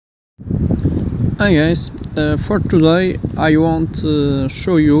Hi guys, for today I want to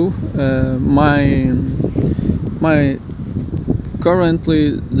show you my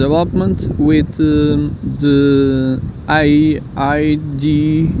currently development with the AIDE.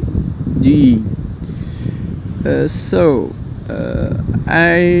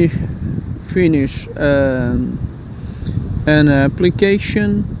 I finish an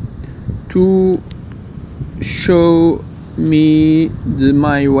application to show me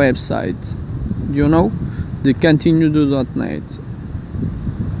my website, the continue.net.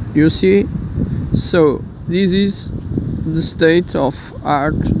 You see, so this is the state of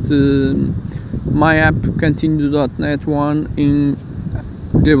art, my app continue.net one in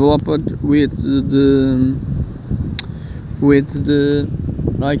developed with the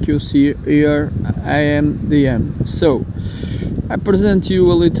like you see here IMDM. So I present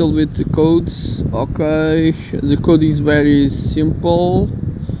you a little bit the codes. Okay, the code is very simple.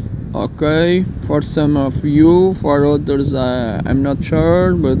 Okay, for some of you, for others I'm not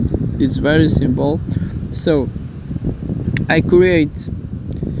sure, but it's very simple. So I create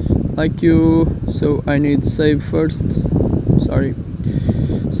so I need save first, sorry.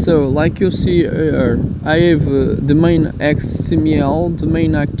 So like you see here, I have the main XML, the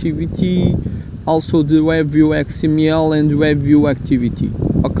main activity, also the WebView XML and WebView activity.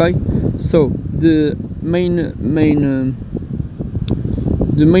 Okay, so the main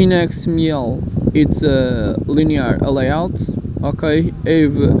XML, it's a linear layout. Okay,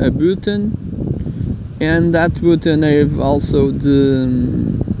 have a button, and that button have also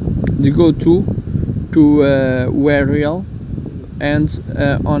the go-to URL and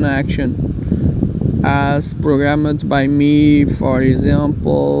on action as programmed by me. For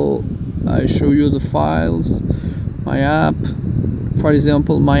example, I show you the files, my app. For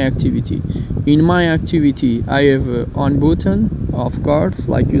example, my activity. In my activity, I have on button, of course,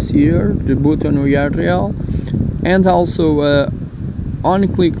 like you see here, the button URL, and also on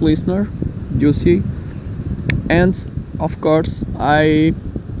click listener, you see, and of course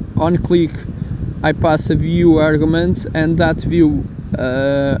on click I pass a view argument, and that view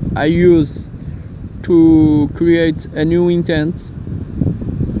I use to create a new intent.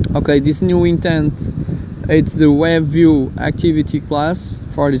 Okay, this new intent, it's the WebView activity class.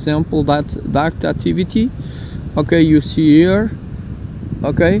 For example, that activity, okay, you see here.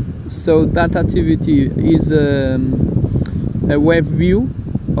 Okay, so that activity is a WebView.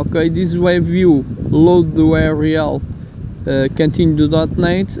 Okay, this WebView load the URL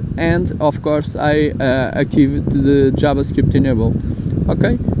continue.net, and of course I activate the JavaScript enable.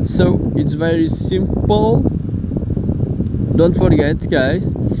 Okay, so it's very simple. Don't forget,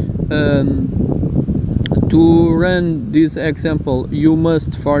 guys, to run this example you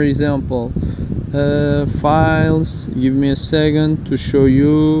must, for example, files, give me a second to show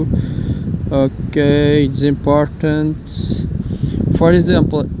you. Okay, it's important. For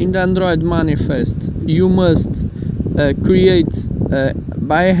example, in the Android manifest you must create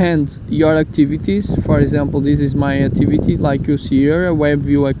by hand your activities. For example, this is my activity, like you see here, a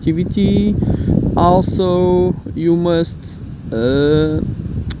WebView activity. Also you must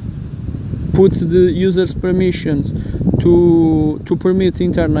put the user's permissions to permit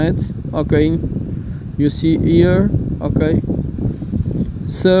internet. Okay, you see here. Okay,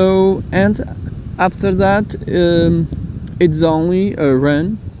 so and after that it's only a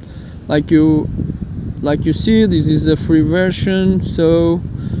run, like you see, this is a free version. So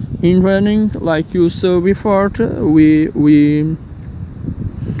in running, like you saw before, we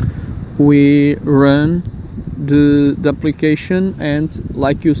run the application, and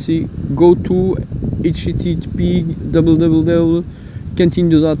like you see, go to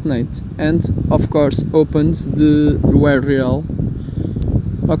http://continue.net, and of course opens the URL.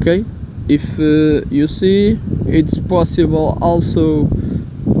 Okay, if you see, it's possible also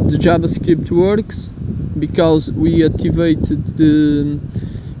the JavaScript works because we activated the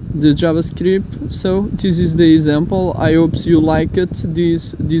JavaScript. So this is the example. I hope you like it,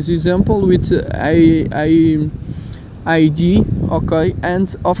 this example with AIDE. Okay,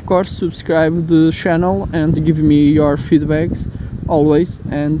 and of course subscribe the channel and give me your feedbacks always,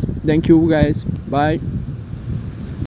 and thank you guys, bye.